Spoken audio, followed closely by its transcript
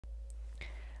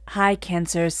Hi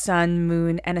Cancer, Sun,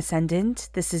 Moon, and Ascendant.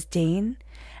 This is Dane,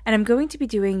 and I'm going to be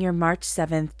doing your March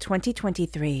 7th,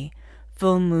 2023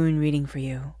 full moon reading for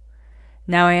you.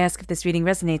 Now I ask if this reading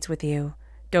resonates with you.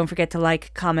 Don't forget to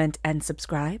like, comment, and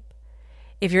subscribe.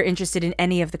 If you're interested in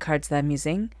any of the cards that I'm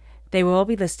using, they will all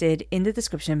be listed in the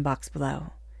description box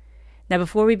below. Now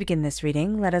before we begin this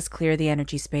reading, let us clear the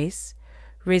energy space,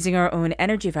 raising our own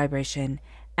energy vibration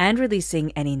and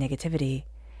releasing any negativity.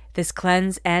 This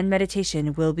cleanse and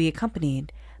meditation will be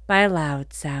accompanied by a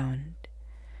loud sound.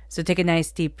 So take a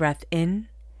nice deep breath in,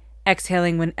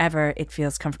 exhaling whenever it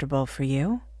feels comfortable for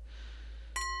you.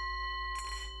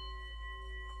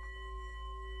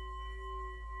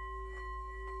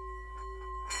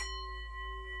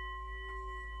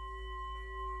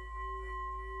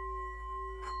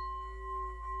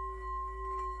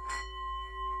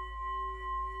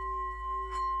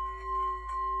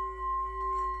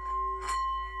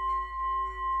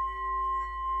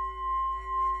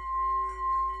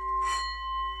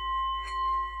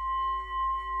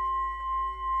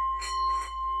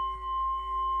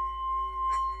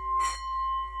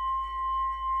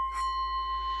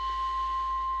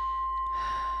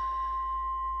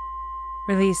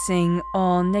 Releasing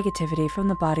all negativity from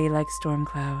the body like storm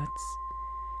clouds.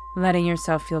 Letting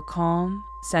yourself feel calm,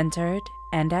 centered,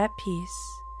 and at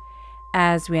peace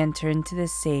as we enter into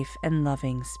this safe and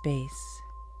loving space.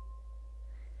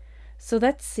 So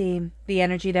let's see the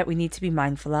energy that we need to be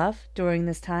mindful of during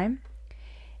this time.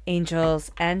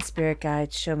 Angels and spirit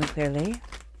guides, show me clearly.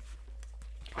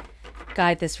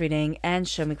 Guide this reading and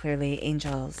show me clearly,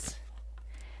 angels.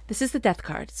 This is the Death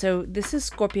card, so this is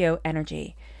Scorpio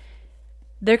energy.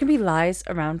 There can be lies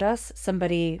around us.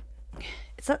 Somebody,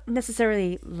 it's not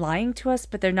necessarily lying to us,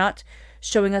 but they're not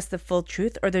showing us the full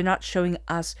truth, or they're not showing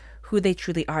us who they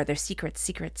truly are. They're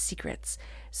secrets.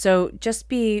 So just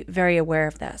be very aware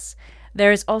of this.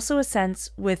 There is also a sense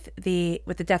with the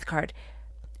Death card,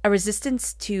 a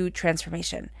resistance to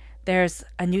transformation. There's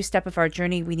a new step of our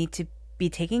journey we need to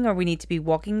be taking, or we need to be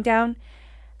walking down.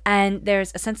 And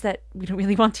there's a sense that we don't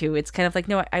really want to. It's kind of like,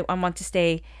 no, I want to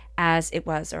stay as it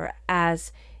was, or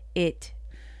as it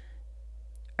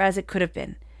could have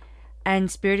been.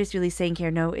 And Spirit is really saying here,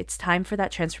 no, it's time for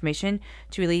that transformation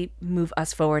to really move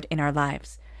us forward in our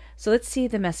lives. So let's see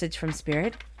the message from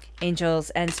Spirit. Angels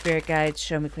and spirit guides,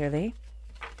 show me clearly.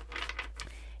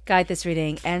 Guide this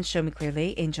reading and show me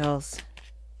clearly, angels.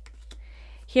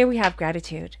 Here we have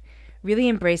gratitude, really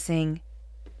embracing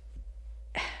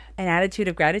an attitude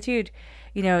of gratitude,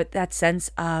 you know, that sense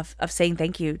of saying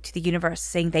thank you to the universe,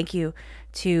 saying thank you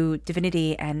to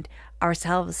divinity and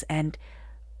ourselves and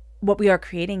what we are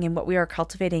creating and what we are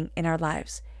cultivating in our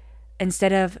lives.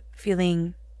 Instead of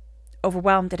feeling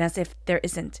overwhelmed and as if there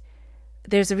isn't,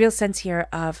 there's a real sense here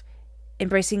of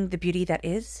embracing the beauty that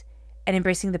is and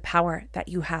embracing the power that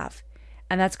you have.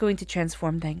 And that's going to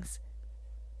transform things.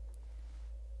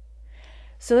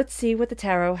 So let's see what the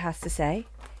tarot has to say.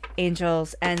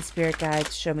 Angels and spirit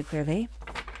guides, show me clearly.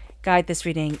 Guide this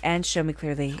reading and show me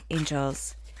clearly,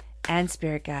 angels and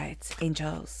spirit guides,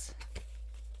 angels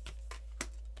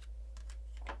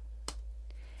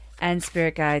and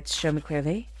spirit guides, show me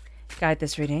clearly. Guide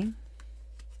this reading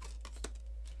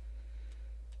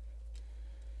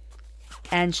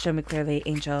and show me clearly,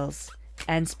 angels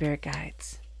and spirit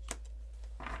guides.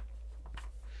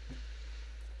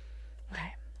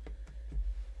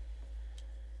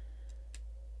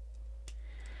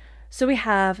 So we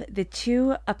have the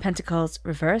Two of Pentacles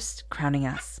reversed, crowning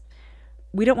us.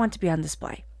 We don't want to be on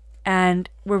display. And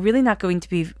we're really not going to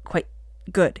be quite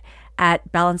good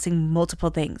at balancing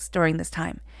multiple things during this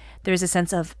time. There's a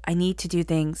sense of, I need to do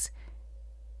things,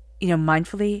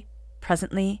 mindfully,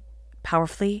 presently,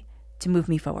 powerfully to move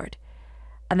me forward.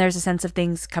 And there's a sense of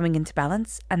things coming into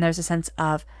balance. And there's a sense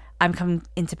of, I'm coming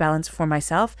into balance for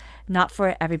myself, not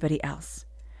for everybody else.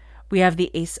 We have the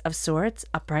Ace of Swords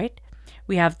upright.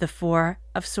 We have the Four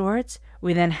of Swords.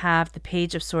 We then have the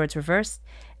Page of Swords reversed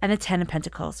and the Ten of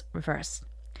Pentacles reversed.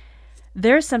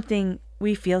 There's something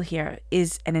we feel here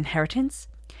is an inheritance.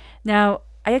 Now,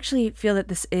 I actually feel that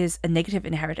this is a negative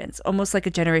inheritance, almost like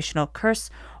a generational curse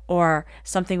or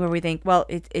something where we think, well,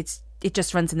 it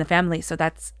just runs in the family, so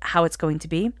that's how it's going to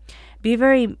be. Be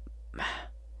very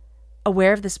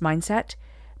aware of this mindset,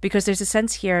 because there's a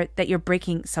sense here that you're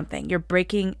breaking something. You're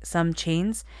breaking some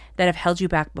chains that have held you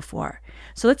back before.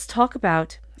 So let's talk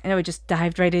about, I know we just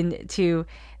dived right into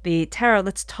the tarot.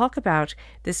 Let's talk about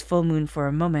this full moon for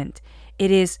a moment.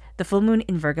 It is the full moon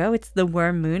in Virgo. It's the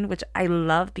worm moon, which I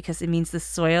love because it means the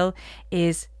soil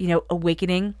is,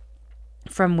 awakening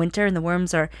from winter and the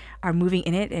worms are moving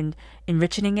in it and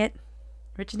enriching it.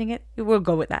 We'll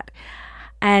go with that.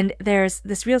 And there's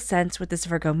this real sense with this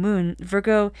Virgo moon.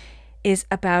 Virgo is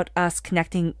about us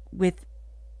connecting with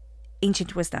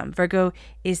ancient wisdom. Virgo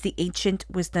is the ancient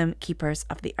wisdom keepers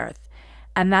of the earth.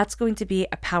 And that's going to be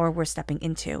a power we're stepping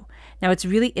into. Now, what's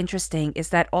really interesting is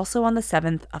that also on the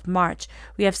 7th of March,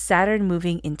 we have Saturn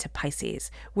moving into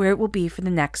Pisces, where it will be for the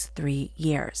next 3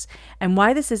 years. And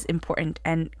why this is important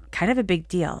and kind of a big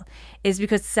deal is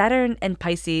because Saturn and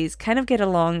Pisces kind of get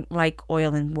along like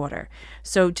oil and water.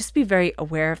 So just be very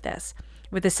aware of this,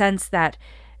 with the sense that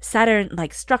Saturn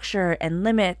likes structure and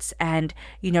limits and,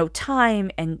 time,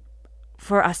 and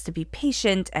for us to be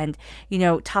patient and,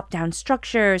 top-down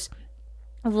structures,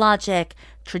 logic,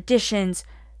 traditions.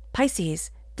 Pisces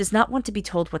does not want to be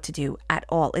told what to do at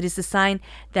all. It is the sign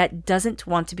that doesn't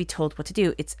want to be told what to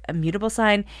do. It's a mutable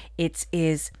sign. It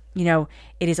is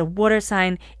a water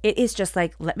sign. It is just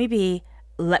like, let me be,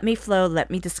 let me flow, let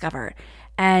me discover.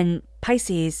 And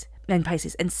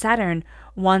Saturn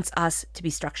wants us to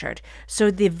be structured. So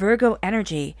the Virgo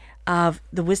energy of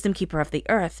the wisdom keeper of the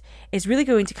earth is really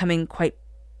going to come in quite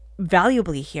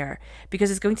valuably here,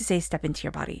 because it's going to say step into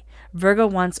your body. Virgo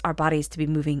wants our bodies to be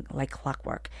moving like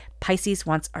clockwork. Pisces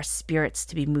wants our spirits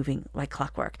to be moving like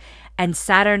clockwork. And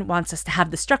Saturn wants us to have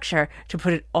the structure to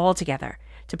put it all together,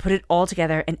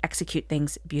 and execute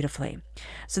things beautifully.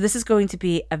 So this is going to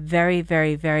be a very,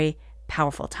 very, very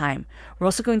powerful time. We're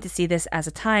also going to see this as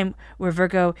a time where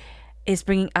Virgo is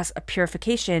bringing us a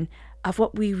purification of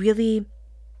what we really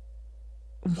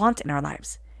want in our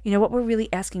lives. What we're really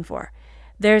asking for.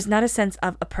 There's not a sense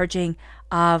of a purging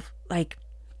of like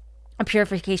a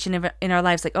purification in our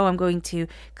lives. Like, oh, I'm going to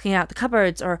clean out the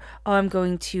cupboards, or, oh, I'm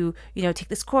going to, take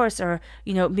this course, or,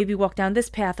 maybe walk down this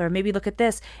path, or maybe look at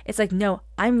this. It's like, no,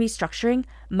 I'm restructuring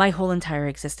my whole entire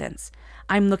existence.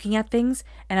 I'm looking at things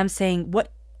and I'm saying,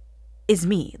 what is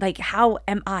me? Like, how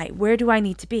am I? Where do I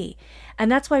need to be?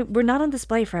 And that's why we're not on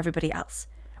display for everybody else.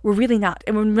 We're really not.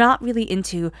 And we're not really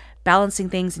into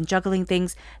balancing things and juggling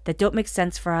things that don't make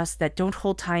sense for us, that don't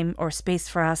hold time or space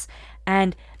for us.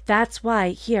 And that's why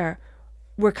here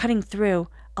we're cutting through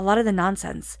a lot of the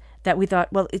nonsense that we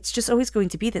thought, well, it's just always going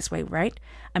to be this way, right?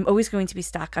 I'm always going to be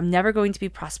stuck. I'm never going to be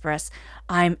prosperous.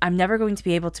 I'm never going to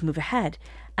be able to move ahead.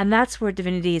 And that's where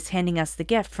divinity is handing us the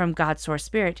gift from God's source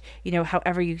spirit,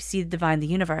 however you see the divine, the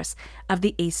universe, of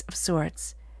the Ace of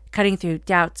Swords, cutting through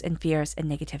doubts and fears and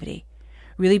negativity.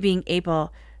 Really being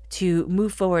able to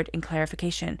move forward in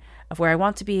clarification of where I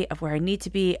want to be, of where I need to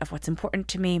be, of what's important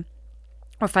to me.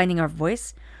 We're finding our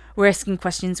voice. We're asking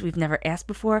questions we've never asked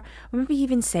before. Or maybe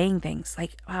even saying things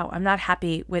like, wow, I'm not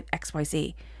happy with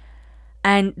XYZ.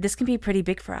 And this can be pretty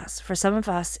big for us. For some of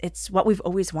us, it's what we've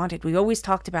always wanted. We always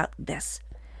talked about this.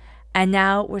 And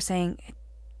now we're saying, it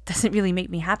doesn't really make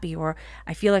me happy, or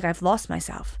I feel like I've lost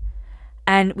myself.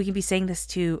 And we can be saying this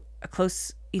to a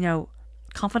close,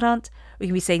 confidant. We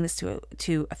can be saying this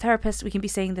to a therapist. We can be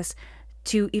saying this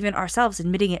to even ourselves,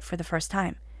 admitting it for the first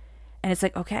time. And it's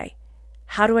like, okay,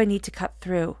 how do I need to cut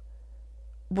through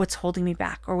what's holding me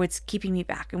back, or what's keeping me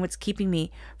back, and what's keeping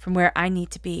me from where I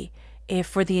need to be, if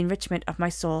for the enrichment of my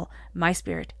soul, my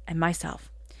spirit, and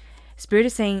myself. Spirit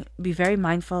is saying, be very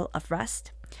mindful of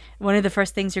rest. One of the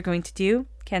first things you're going to do,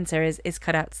 Cancer, is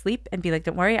cut out sleep and be like,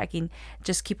 don't worry, I can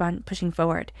just keep on pushing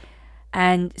forward.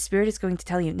 And Spirit is going to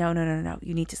tell you, no,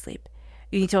 you need to sleep.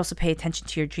 You need to also pay attention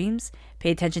to your dreams,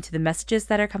 pay attention to the messages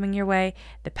that are coming your way,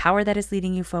 the power that is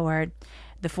leading you forward.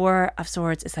 The Four of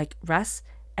Swords is like, rest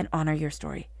and honor your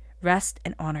story. Rest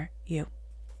and honor you.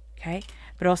 Okay?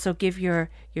 But also give your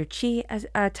chi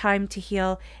time to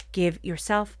heal. Give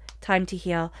yourself time to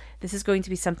heal. This is going to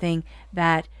be something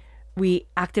that we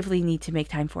actively need to make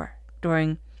time for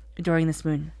during this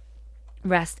moon.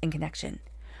 Rest and connection.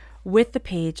 With the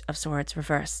Page of Swords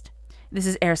reversed. This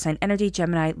is air sign energy,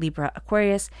 Gemini, Libra,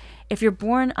 Aquarius. If you're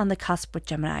born on the cusp with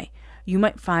Gemini, you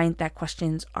might find that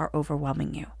questions are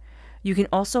overwhelming you. You can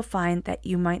also find that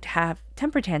you might have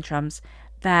temper tantrums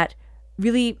that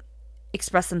really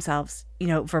express themselves,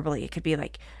 verbally. It could be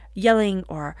like yelling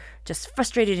or just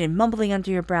frustrated and mumbling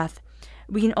under your breath.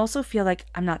 We can also feel like,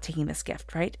 I'm not taking this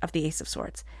gift, right, of the Ace of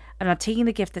Swords. I'm not taking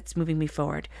the gift that's moving me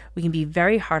forward. We can be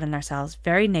very hard on ourselves,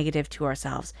 very negative to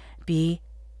ourselves. Be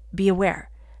aware.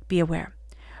 Be aware.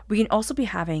 We can also be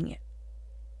having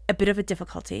a bit of a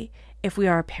difficulty if we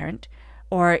are a parent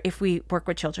or if we work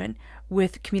with children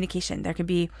with communication. There could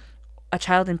be a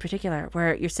child in particular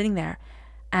where you're sitting there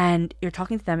and you're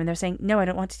talking to them and they're saying, no, I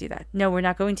don't want to do that. No, we're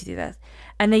not going to do that.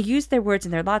 And they use their words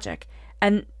and their logic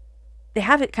and they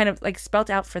have it kind of like spelt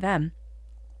out for them,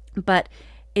 but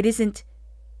it isn't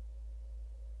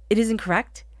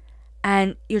correct.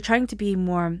 And you're trying to be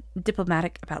more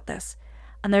diplomatic about this.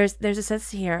 And there's a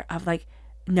sense here of like,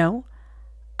 no,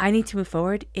 I need to move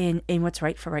forward in what's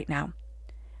right for right now.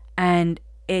 And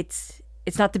it's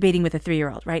not debating with a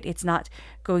 3-year-old, right? It's not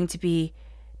going to be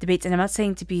debates. And I'm not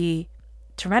saying to be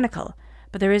tyrannical,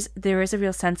 but there is a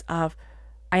real sense of,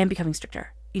 I am becoming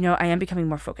stricter. I am becoming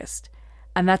more focused.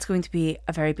 And that's going to be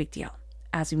a very big deal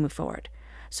as we move forward.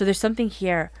 So there's something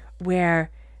here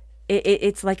where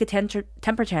it's like a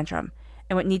temper tantrum.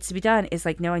 And what needs to be done is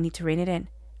like, no, I need to rein it in.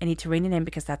 I need to rein it in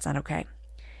because that's not okay.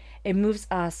 It moves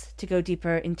us to go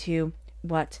deeper into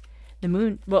what the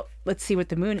moon, well, let's see what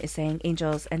the moon is saying.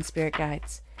 Angels and spirit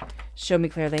guides, show me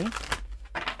clearly.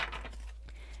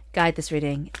 Guide this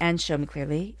reading and show me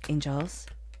clearly. Angels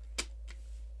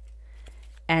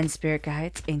and spirit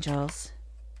guides, angels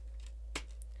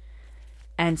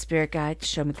and spirit guides,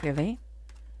 show me clearly.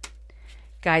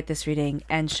 Guide this reading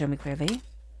and show me clearly.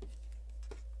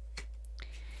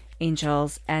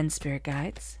 Angels and spirit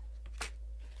guides.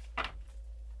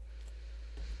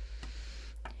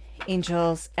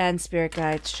 Angels and spirit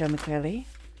guides, show me clearly.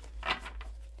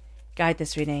 Guide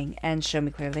this reading and show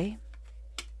me clearly.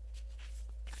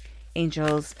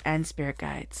 Angels and spirit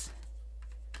guides.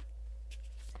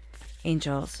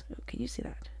 Angels. Oh, can you see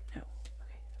that? No.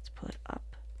 Okay, let's pull it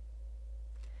up.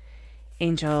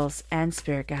 Angels and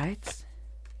spirit guides.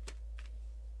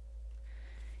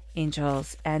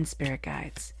 Angels and spirit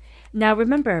guides. Now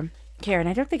remember, Karen,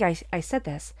 I don't think I said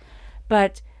this,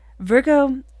 but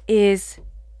Virgo is,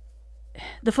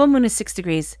 the full moon is 6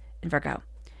 degrees in Virgo.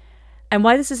 And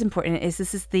why this is important is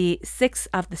this is the 6th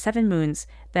of the 7 moons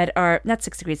that are, not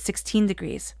 6 degrees, 16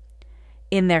 degrees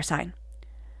in their sign.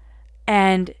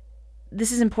 And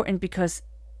this is important because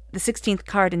the 16th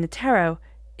card in the tarot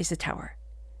is the Tower.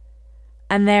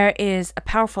 And there is a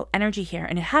powerful energy here,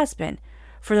 and it has been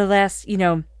for the last,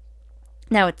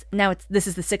 now it's this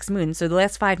is the 6th moon, so the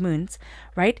last 5 moons,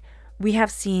 right? We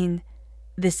have seen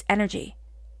this energy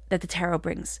that the tarot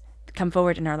brings come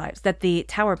forward in our lives, that the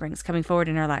Tower brings coming forward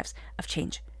in our lives, of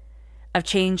change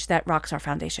that rocks our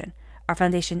foundation. Our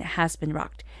foundation has been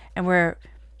rocked, and we're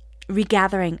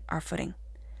regathering our footing.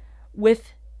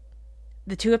 With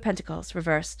the 2 of Pentacles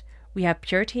reversed, we have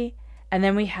purity, and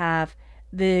then we have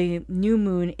the new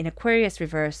moon in Aquarius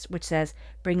reversed, which says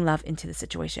bring love into the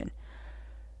situation.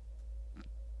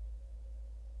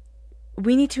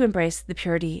 We need to embrace the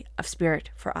purity of spirit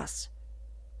for us.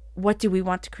 What do we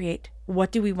want to create?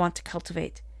 What do we want to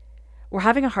cultivate? We're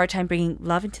having a hard time bringing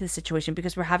love into the situation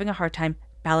because we're having a hard time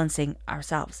balancing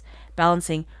ourselves,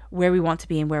 balancing where we want to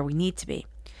be and where we need to be.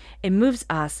 It moves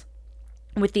us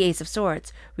with the Ace of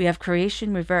Swords. We have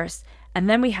creation reversed, and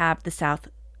then we have the South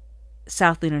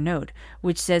lunar node,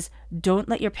 which says don't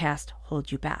let your past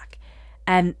hold you back.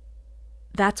 And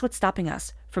that's what's stopping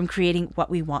us from creating what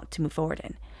we want to move forward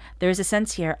in. There is a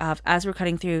sense here of, as we're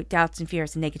cutting through doubts and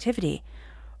fears and negativity,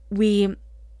 we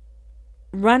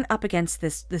run up against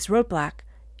this roadblock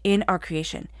in our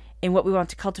creation, in what we want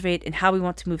to cultivate and how we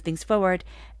want to move things forward.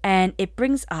 And it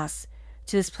brings us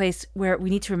to this place where we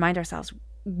need to remind ourselves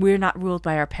we're not ruled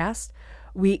by our past.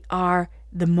 We are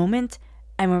the moment,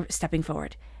 and we're stepping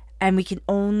forward. And we can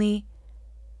only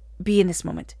be in this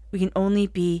moment. We can only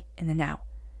be in the now.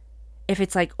 If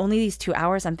it's like only these 2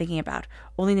 hours I'm thinking about,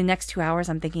 only the next 2 hours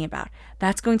I'm thinking about,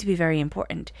 that's going to be very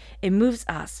important. It moves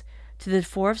us to the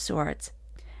 4 of Swords,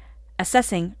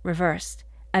 assessing reversed,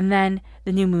 and then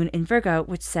the new moon in Virgo,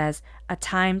 which says a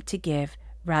time to give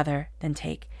rather than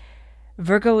take.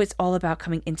 Virgo is all about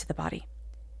coming into the body.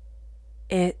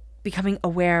 It becoming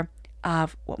aware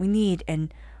of what we need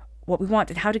and what we want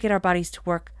and how to get our bodies to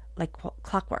work like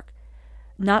clockwork.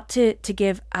 Not to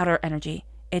give out our energy,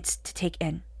 it's to take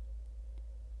in.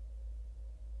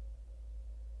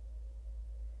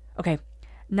 Okay,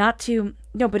 but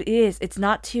it is. It's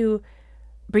not to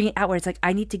bring it outward. It's like,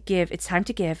 I need to give. It's time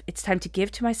to give. It's time to give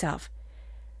to myself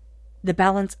the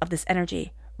balance of this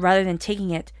energy rather than taking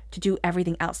it to do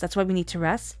everything else. That's why we need to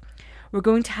rest. We're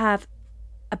going to have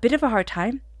a bit of a hard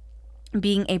time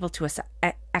being able to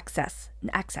assess.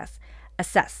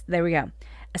 There we go.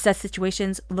 Assess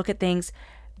situations, look at things,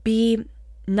 be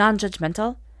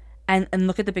non-judgmental, and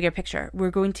look at the bigger picture. We're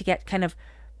going to get kind of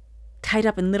tied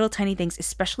up in little tiny things,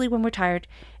 especially when we're tired,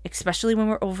 especially when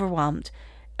we're overwhelmed.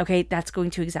 Okay, that's going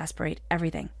to exasperate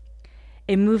everything.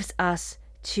 It moves us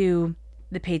to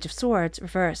the Page of Swords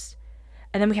reversed.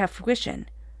 And then we have fruition,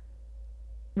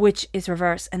 which is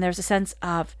reversed. And there's a sense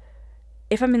of,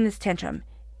 if I'm in this tantrum,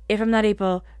 if I'm not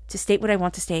able to state what I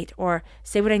want to state or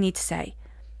say what I need to say,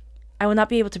 I will not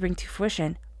be able to bring to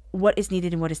fruition what is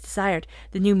needed and what is desired.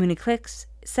 The new moon eclipse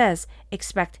says,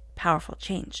 expect powerful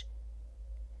change.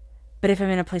 But if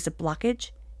I'm in a place of blockage,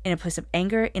 in a place of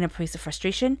anger, in a place of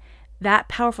frustration, that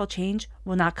powerful change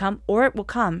will not come, or it will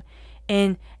come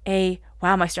in a,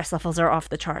 wow, my stress levels are off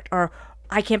the chart, or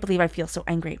I can't believe I feel so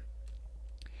angry.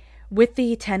 With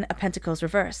the 10 of Pentacles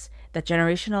reverse, that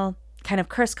generational kind of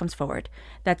curse comes forward.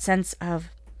 That sense of,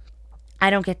 I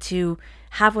don't get to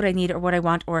have what I need or what I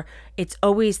want, or it's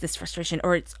always this frustration,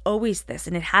 or it's always this,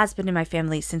 and it has been in my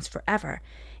family since forever.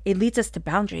 It leads us to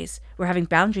boundaries. We're having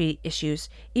boundary issues,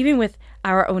 even with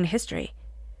our own history,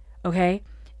 okay?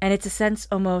 And it's a sense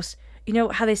almost, you know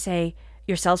how they say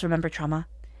your cells remember trauma,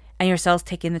 and your cells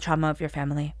take in the trauma of your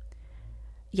family?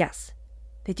 Yes,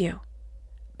 they do.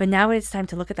 But now it's time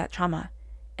to look at that trauma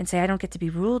and say, I don't get to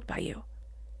be ruled by you.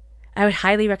 I would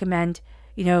highly recommend,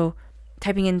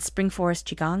 typing in Spring Forest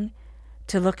Qigong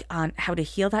to look on how to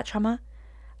heal that trauma.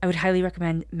 I would highly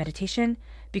recommend meditation,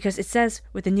 because it says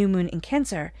with the new moon in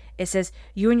Cancer, it says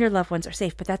you and your loved ones are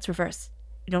safe, but that's reverse.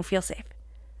 You don't feel safe.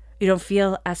 You don't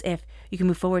feel as if you can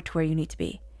move forward to where you need to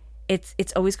be.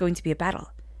 It's always going to be a battle.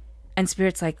 And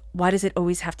Spirit's like, why does it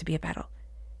always have to be a battle?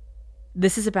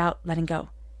 This is about letting go.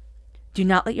 Do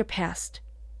not let your past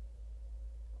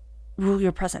rule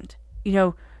your present.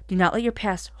 Do not let your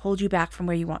past hold you back from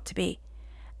where you want to be.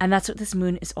 And that's what this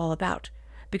moon is all about.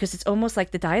 Because it's almost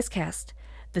like the die is cast,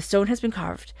 the stone has been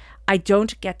carved. I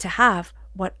don't get to have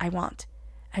what I want.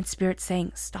 And Spirit's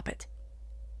saying, stop it.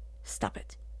 Stop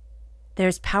it.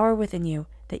 There's power within you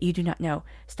that you do not know.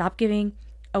 Stop giving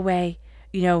away,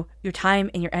 your time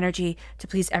and your energy to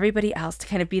please everybody else, to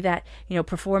kind of be that,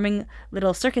 performing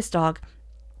little circus dog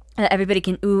that everybody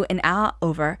can ooh and ah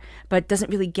over, but doesn't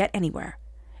really get anywhere.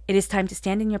 It is time to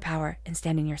stand in your power and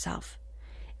stand in yourself.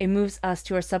 It moves us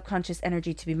to our subconscious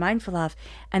energy to be mindful of,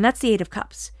 and that's the 8 of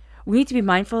Cups. We need to be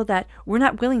mindful that we're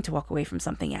not willing to walk away from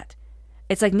something yet.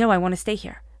 It's like, no, I want to stay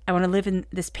here. I want to live in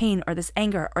this pain or this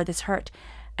anger or this hurt.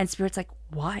 And Spirit's like,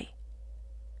 why?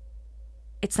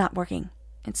 It's not working.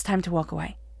 It's time to walk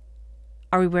away.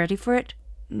 Are we ready for it?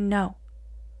 No.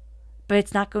 But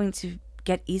it's not going to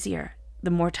get easier the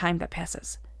more time that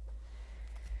passes.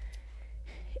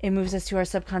 It moves us to our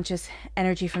subconscious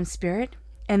energy from Spirit.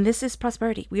 And this is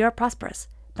prosperity. We are prosperous,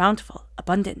 bountiful,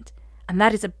 abundant. And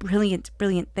that is a brilliant,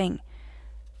 brilliant thing.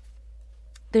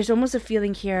 There's almost a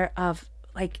feeling here of,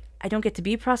 like, I don't get to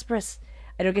be prosperous.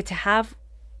 I don't get to have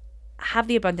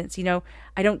the abundance.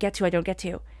 I don't get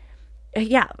to.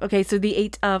 Yeah, okay, so the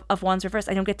 8 of Wands reverse,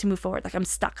 I don't get to move forward. Like, I'm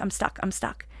stuck.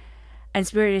 And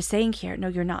Spirit is saying here, no,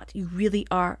 you're not. You really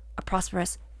are a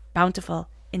prosperous, bountiful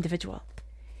individual.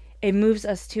 It moves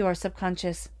us to our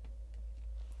subconscious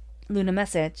Luna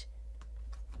message,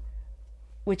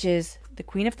 which is the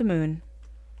Queen of the Moon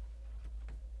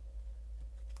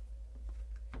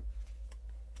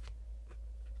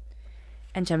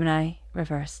and Gemini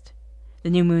reversed. The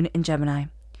new moon in Gemini.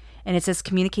 And it says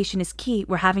communication is key.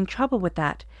 We're having trouble with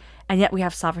that. And yet we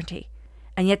have sovereignty.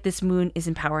 And yet this moon is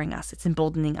empowering us. It's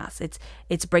emboldening us.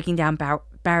 It's breaking down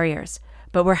barriers.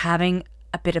 But we're having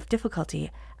a bit of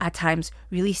difficulty at times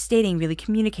really stating, really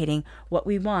communicating what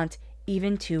we want,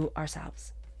 even to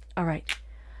ourselves. All right.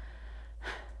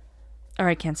 All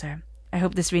right, Cancer. I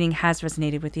hope this reading has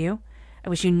resonated with you. I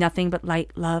wish you nothing but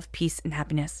light, love, peace, and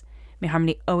happiness. May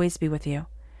harmony always be with you.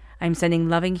 I am sending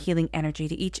loving, healing energy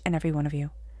to each and every one of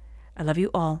you. I love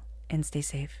you all, and stay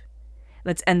safe.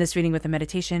 Let's end this reading with a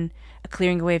meditation, a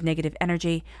clearing away of negative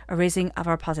energy, a raising of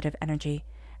our positive energy,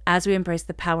 as we embrace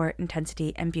the power,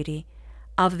 intensity, and beauty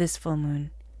of this full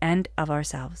moon and of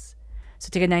ourselves. So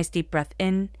take a nice deep breath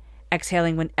in,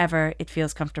 exhaling whenever it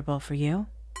feels comfortable for you.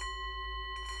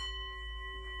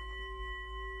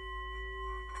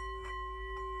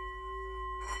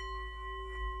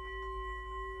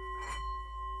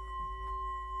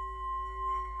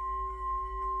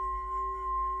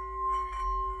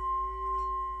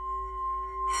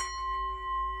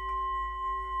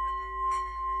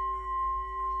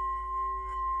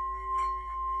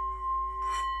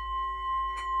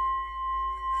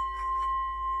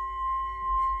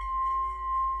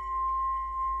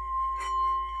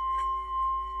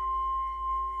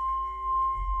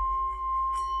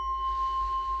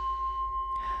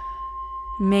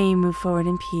 May you move forward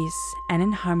in peace and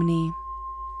in harmony,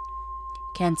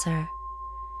 Cancer,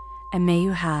 and may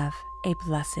you have a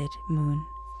blessed moon.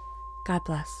 God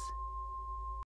bless.